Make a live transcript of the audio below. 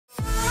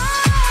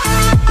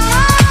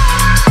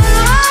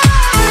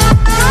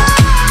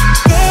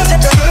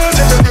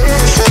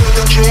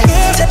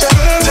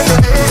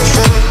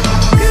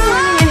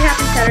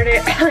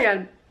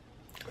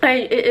Hi,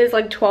 it is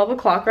like 12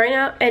 o'clock right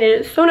now and it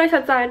is so nice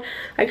outside.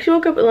 I actually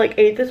woke up at like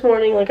 8 this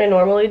morning like I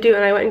normally do,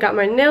 and I went and got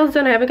my nails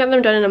done. I haven't gotten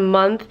them done in a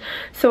month,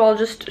 so I'll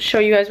just show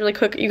you guys really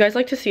quick. You guys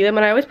like to see them,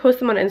 and I always post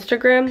them on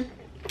Instagram.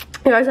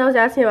 You guys always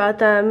ask me about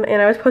them, and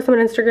I always post them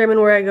on Instagram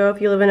and where I go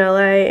if you live in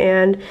LA.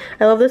 And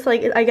I love this,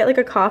 like, I get like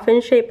a coffin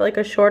shape, like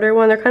a shorter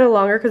one. They're kind of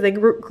longer because they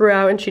grew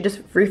out and she just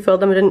refilled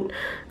them and didn't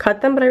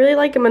cut them, but I really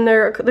like them, and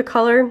they're the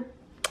color.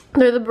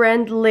 They're the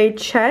brand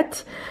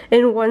Lechette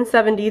in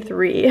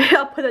 173.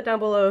 I'll put it down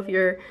below if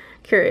you're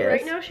curious.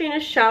 Right now Shane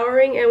is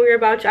showering and we're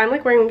about to, I'm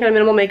like wearing kind of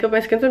minimal makeup.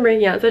 My skin's been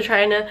breaking out, so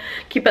trying to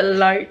keep it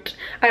light.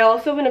 I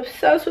also been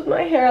obsessed with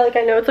my hair. Like,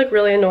 I know it's like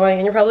really annoying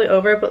and you're probably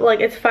over it, but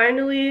like it's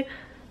finally,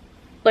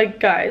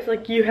 like, guys,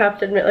 like, you have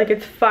to admit, like,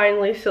 it's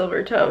finally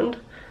silver toned.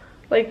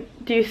 Like,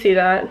 do you see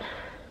that?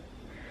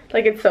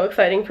 Like, it's so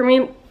exciting for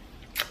me.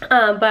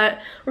 But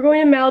we're going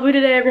to Malibu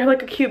today. We're gonna have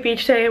like a cute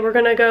beach day. We're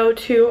gonna go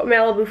to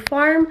Malibu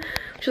Farm,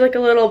 which is like a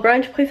little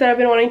brunch place that I've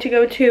been wanting to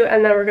go to,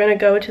 and then we're gonna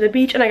go to the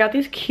beach. And I got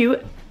these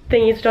cute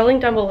thingies, I'll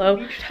link down below.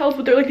 Beach towels,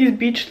 but they're like these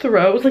beach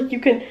throws. Like, you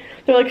can,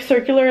 they're like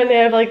circular and they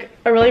have like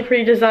a really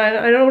pretty design.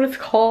 I don't know what it's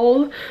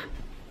called,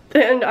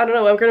 and I don't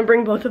know. I'm gonna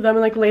bring both of them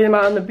and like lay them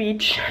out on the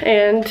beach,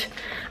 and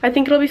I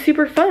think it'll be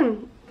super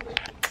fun.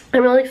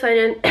 I'm really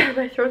excited.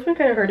 My throat's been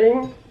kind of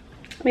hurting.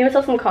 Made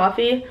myself some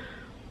coffee.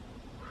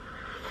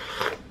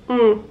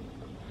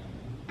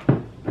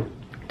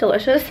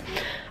 Delicious.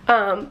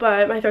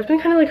 But my throat's been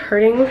kind of like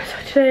hurting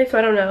today, so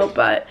I don't know,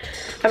 but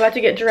I'm about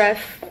to get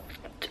dressed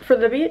for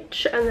the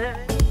beach, and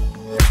then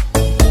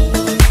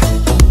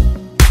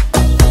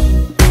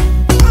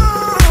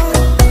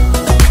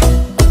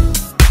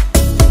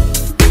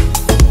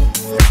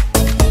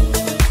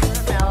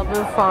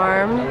Malibu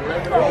Farm,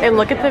 and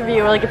look at the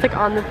view. Like, it's like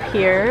on the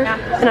pier,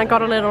 and I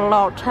got a little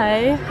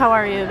latte. How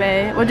are you,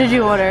 babe? What did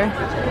you order?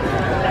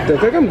 I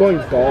think I'm going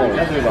bald.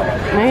 No,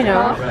 you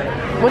don't.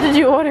 What did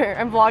you order?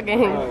 I'm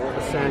vlogging.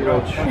 A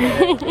sandwich.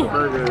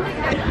 Burger.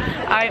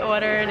 I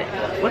ordered,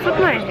 what's with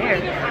my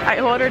hair? I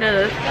ordered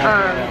a,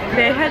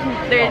 they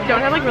don't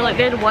have like really,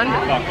 they had one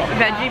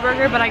veggie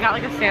burger, but I got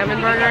like a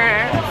salmon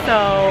burger,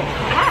 so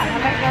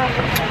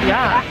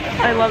yeah,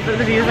 I love that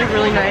the view is like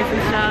really nice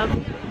and stuff.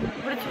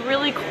 But it's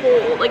really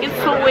cold, like it's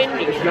so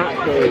windy. It's not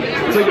cold,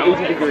 it's like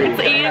 80 degrees.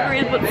 It's 80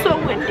 degrees, but so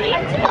windy.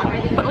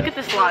 But look at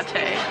this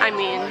latte, I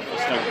mean,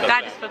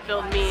 that just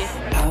fulfilled me.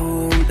 I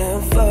will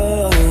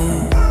never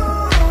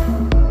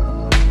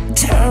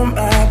turn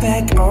my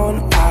back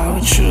on our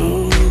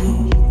truth.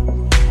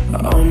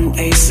 On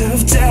days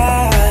of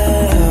doubt,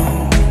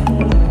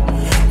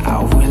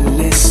 I will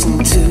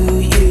listen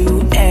to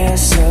you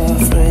as a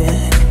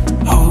friend.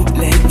 Hope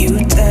let you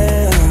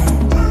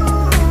down,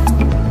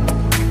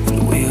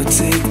 but we'll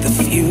take the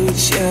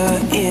future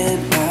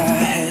in our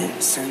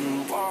hands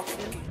and walk.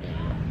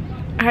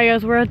 Hi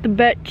guys, we're at the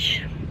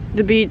beach.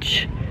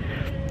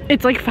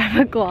 It's like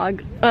 5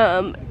 o'clock,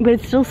 but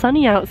it's still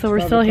sunny out, so we're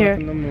still here.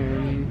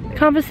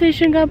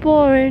 Conversation got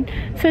boring.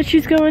 Said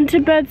she's going to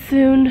bed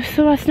soon,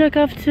 so I snuck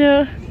up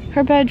to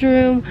her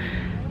bedroom.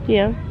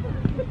 Yeah.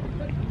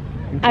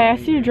 I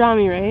asked you to draw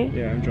me, right?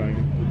 Yeah, I'm drawing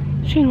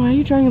it. Shane, why are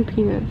you drawing a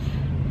penis?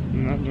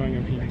 I'm not drawing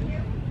a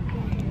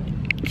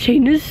penis.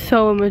 Shane is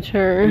so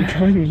immature. I'm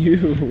drawing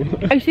you.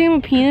 Are you saying I'm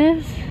a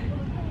penis?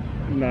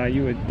 Nah,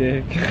 you a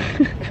dick.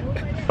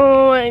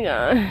 Oh my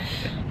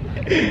gosh.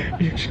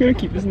 You're just gonna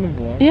keep this in the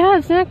vlog? Yeah,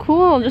 it's not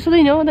cool. Just so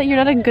they know that you're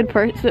not a good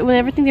person. When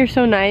everything they're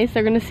so nice,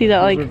 they're gonna see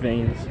that. Those like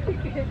veins.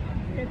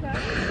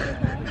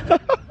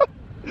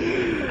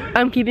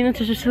 I'm keeping this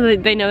just so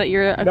that they know that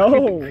you're a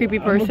creepy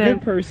person. I'm a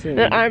good person.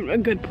 That I'm a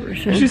good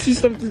person. You should see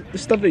stuff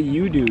that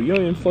you do. You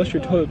don't even flush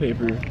your toilet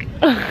paper.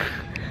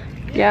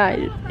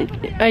 Yeah,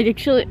 I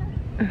actually.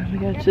 Oh my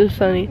god, it's so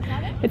sunny.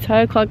 It's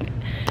 5 o'clock.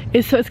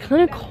 It's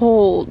kind of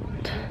cold.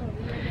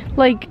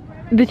 Like,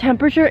 the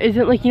temperature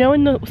isn't like, you know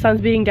when the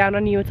sun's beating down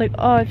on you, it's like,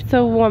 oh, it's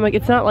so warm. Like,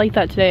 it's not like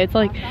that today. It's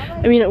like,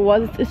 I mean,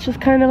 it's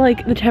just kind of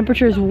like the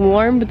temperature is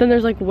warm, but then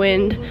there's like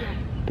wind,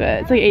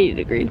 but it's like 80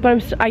 degrees.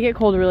 But I get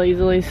cold really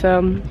easily,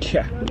 so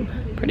yeah,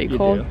 pretty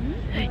cold.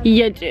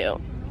 You do.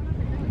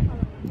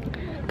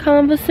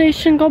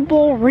 Conversation got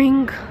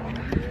boring.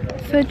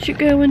 Said you're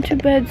going to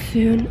bed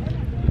soon.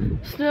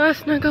 So I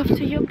snuck off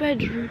to your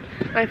bedroom.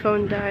 My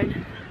phone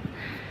died.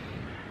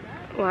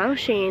 Wow,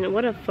 Shane,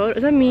 what a photo.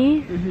 Is that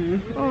me?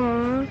 Mm-hmm.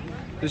 Aww.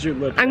 There's your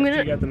lips.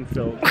 You got them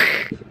filled.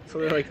 So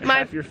they're like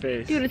half your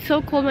face. Dude, it's so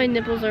cold, my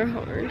nipples are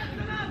hard.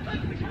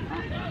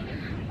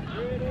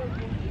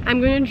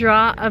 I'm gonna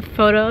draw a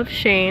photo of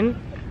Shane.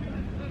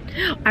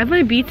 I have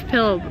my Beats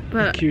pill,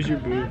 but... Accuse your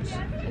boobs.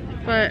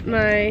 But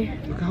my...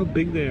 Look how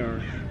big they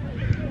are.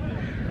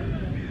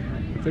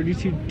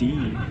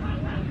 32D.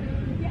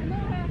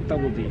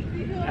 Double D.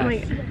 Oh my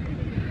God.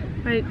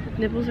 My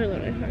nipples are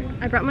literally hard.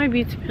 I brought my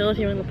Beats pill if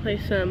you want to play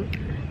some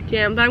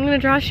jam, but I'm gonna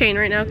draw Shane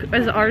right now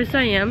as the artist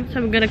I am. So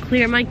I'm gonna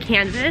clear my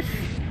canvas.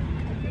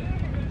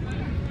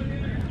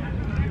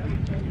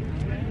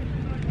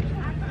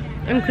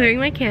 I'm clearing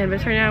my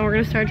canvas right now and we're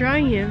gonna start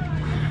drawing you.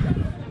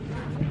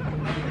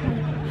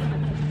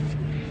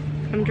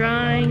 I'm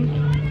drawing.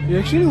 You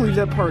actually didn't leave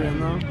that part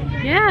in though?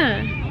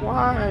 Yeah.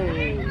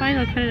 Why? Fine,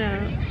 I'll cut it out.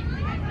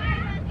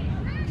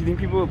 Do you think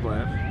people would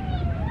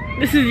laugh?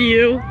 This is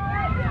you.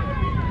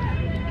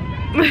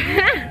 What the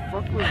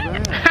fuck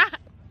was that?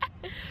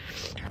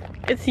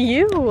 It's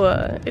you.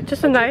 It's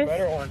just a nice.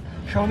 Better one.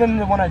 Show them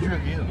the one I drew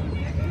of you.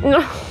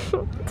 No,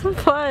 it's a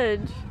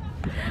fudge.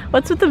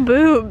 What's with the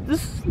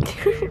boobs?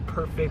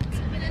 Perfect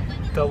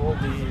double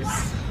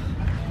D's.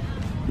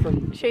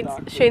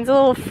 Shane's a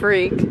little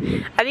freak.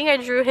 I think I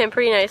drew him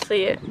pretty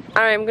nicely.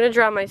 Alright, I'm gonna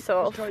draw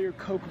myself. Draw your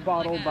Coke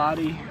bottle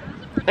body.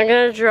 I'm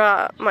gonna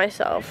draw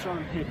myself. Draw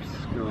hips,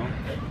 girl.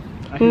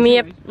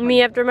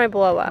 Me after my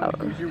blowout.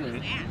 Here's your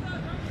waist.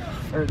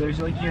 Or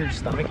there's like your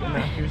stomach, and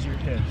now here's your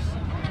hips.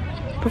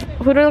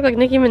 Who do I look like,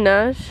 Nicki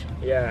Minaj?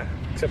 Yeah,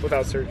 except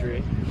without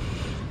surgery.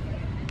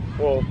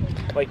 Well,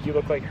 like you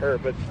look like her,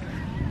 but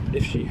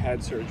if she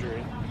had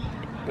surgery,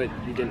 but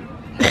you didn't.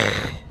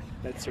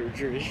 That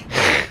surgery.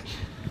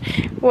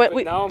 What?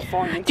 Now I'm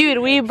falling into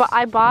dude,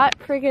 I bought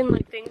friggin'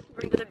 like things to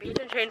bring to the beach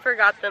and Shane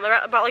forgot them.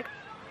 I bought like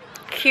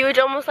huge,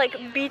 almost like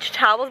beach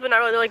towels, but not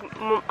really. They're like, I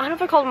don't know if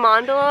they're called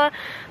mandala.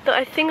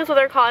 I think that's what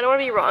they're called. I don't want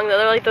to be wrong though.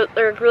 They're like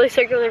they're really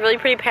circular. They're really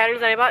pretty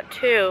patterns. And I bought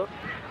 2.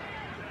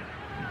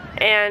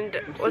 And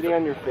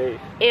on your face.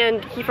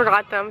 And he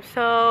forgot them.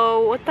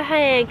 So what the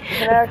heck?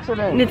 It's an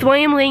accident. And it's why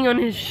I'm laying on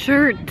his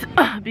shirt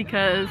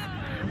because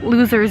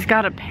losers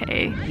gotta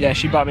pay. Yeah,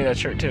 she bought me that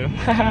shirt too.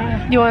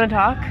 You want to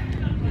talk?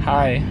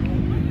 Hi.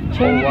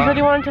 Shane, you said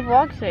you wanted to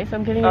vlog today, so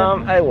I'm getting.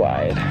 I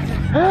lied.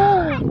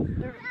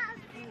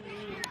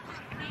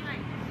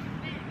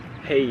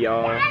 Hey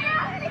y'all.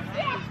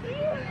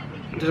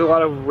 There's a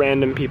lot of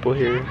random people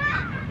here.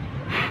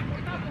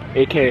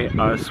 AKA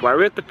us. Why are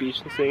we at the beach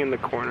and sitting in the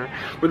corner?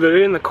 We're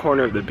literally in the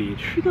corner of the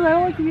beach. Because I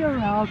don't like to be around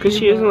people. Because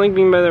she doesn't like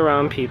being by the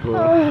around people.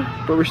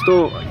 But we're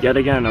still, yet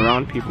again,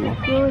 around people.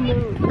 Oh, no.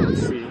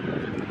 Let's see.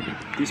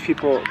 These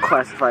people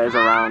classify as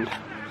around,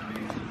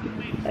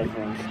 I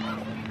think.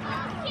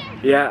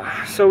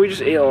 Yeah, so we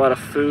just ate a lot of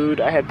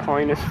food. I had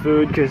Paulina's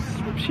food because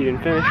she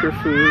didn't finish her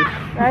food.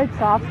 I had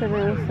soft serve,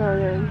 it was so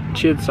good.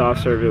 She had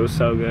soft serve, it was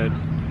so good.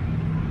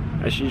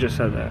 She just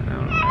said that. I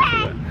don't know why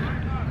I said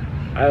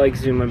that. I like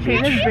Zuma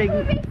Beach. Shane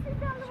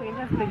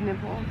has big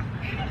nipples.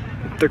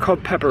 They're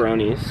called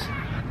pepperonis.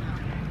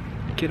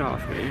 Get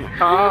off me.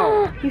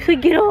 Oh! You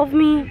said get off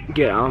me?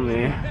 Get on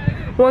me.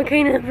 What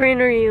kind of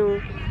friend are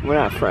you? We're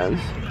not friends.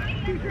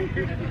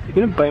 You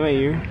gonna bite my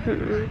ear?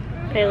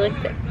 I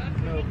licked it.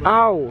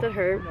 Ow! Does it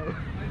hurt?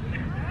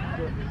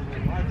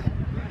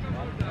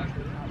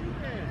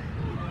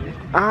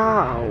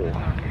 Ow!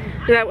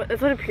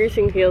 That's what a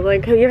piercing feels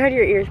like. Have you ever had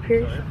your ears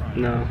pierced?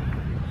 No.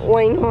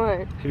 Why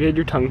not? Have you had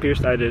your tongue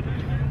pierced? I did.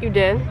 You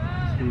did?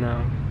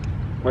 No.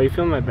 Why are you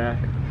feeling my back?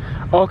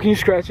 Oh, can you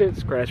scratch it?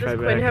 Scratch my back.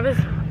 Does Quinn have his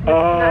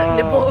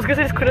nipples? Because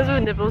his Quinn has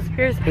his nipples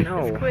pierced.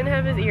 No. Does Quinn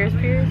have his ears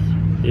pierced?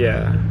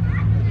 Yeah.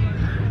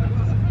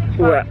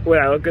 Would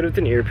I look good with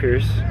an ear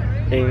pierce?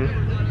 I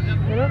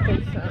don't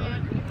think so.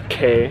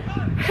 Okay.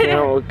 So I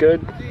don't look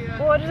good?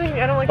 Well, I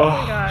don't like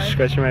oh,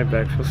 scratching my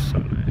back feels so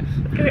nice.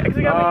 Because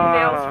I got my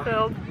nails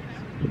filled.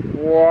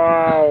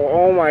 Wow.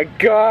 Oh my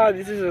god.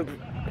 This is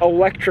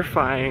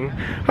electrifying.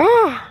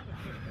 Ah.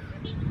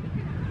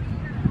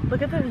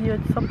 Look at the view.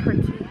 It's so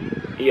pretty.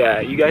 Yeah,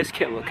 you guys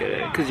can't look at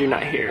it because you're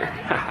not here.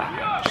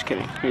 Just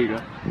kidding. Here you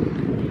go.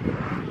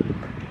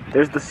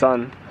 There's the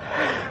sun.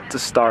 It's a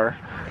star.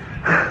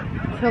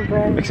 So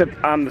bright. Except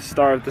I'm the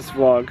star of this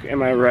vlog.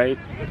 Am I right?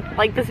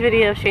 Like this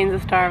video, Shane's the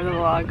star of the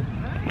vlog.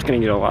 It's gonna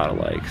get a lot of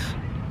likes.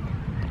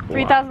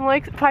 3,000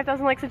 likes,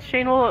 5,000 likes, and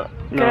Shane will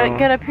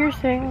get a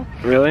piercing.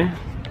 Really?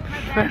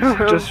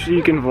 Just so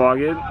you can vlog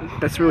it?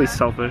 That's really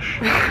selfish.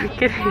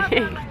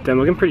 Kidding. Damn,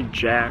 looking pretty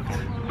jacked.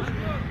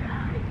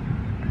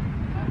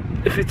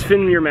 If it's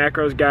fitting your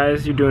macros,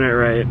 guys, you're doing it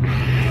right.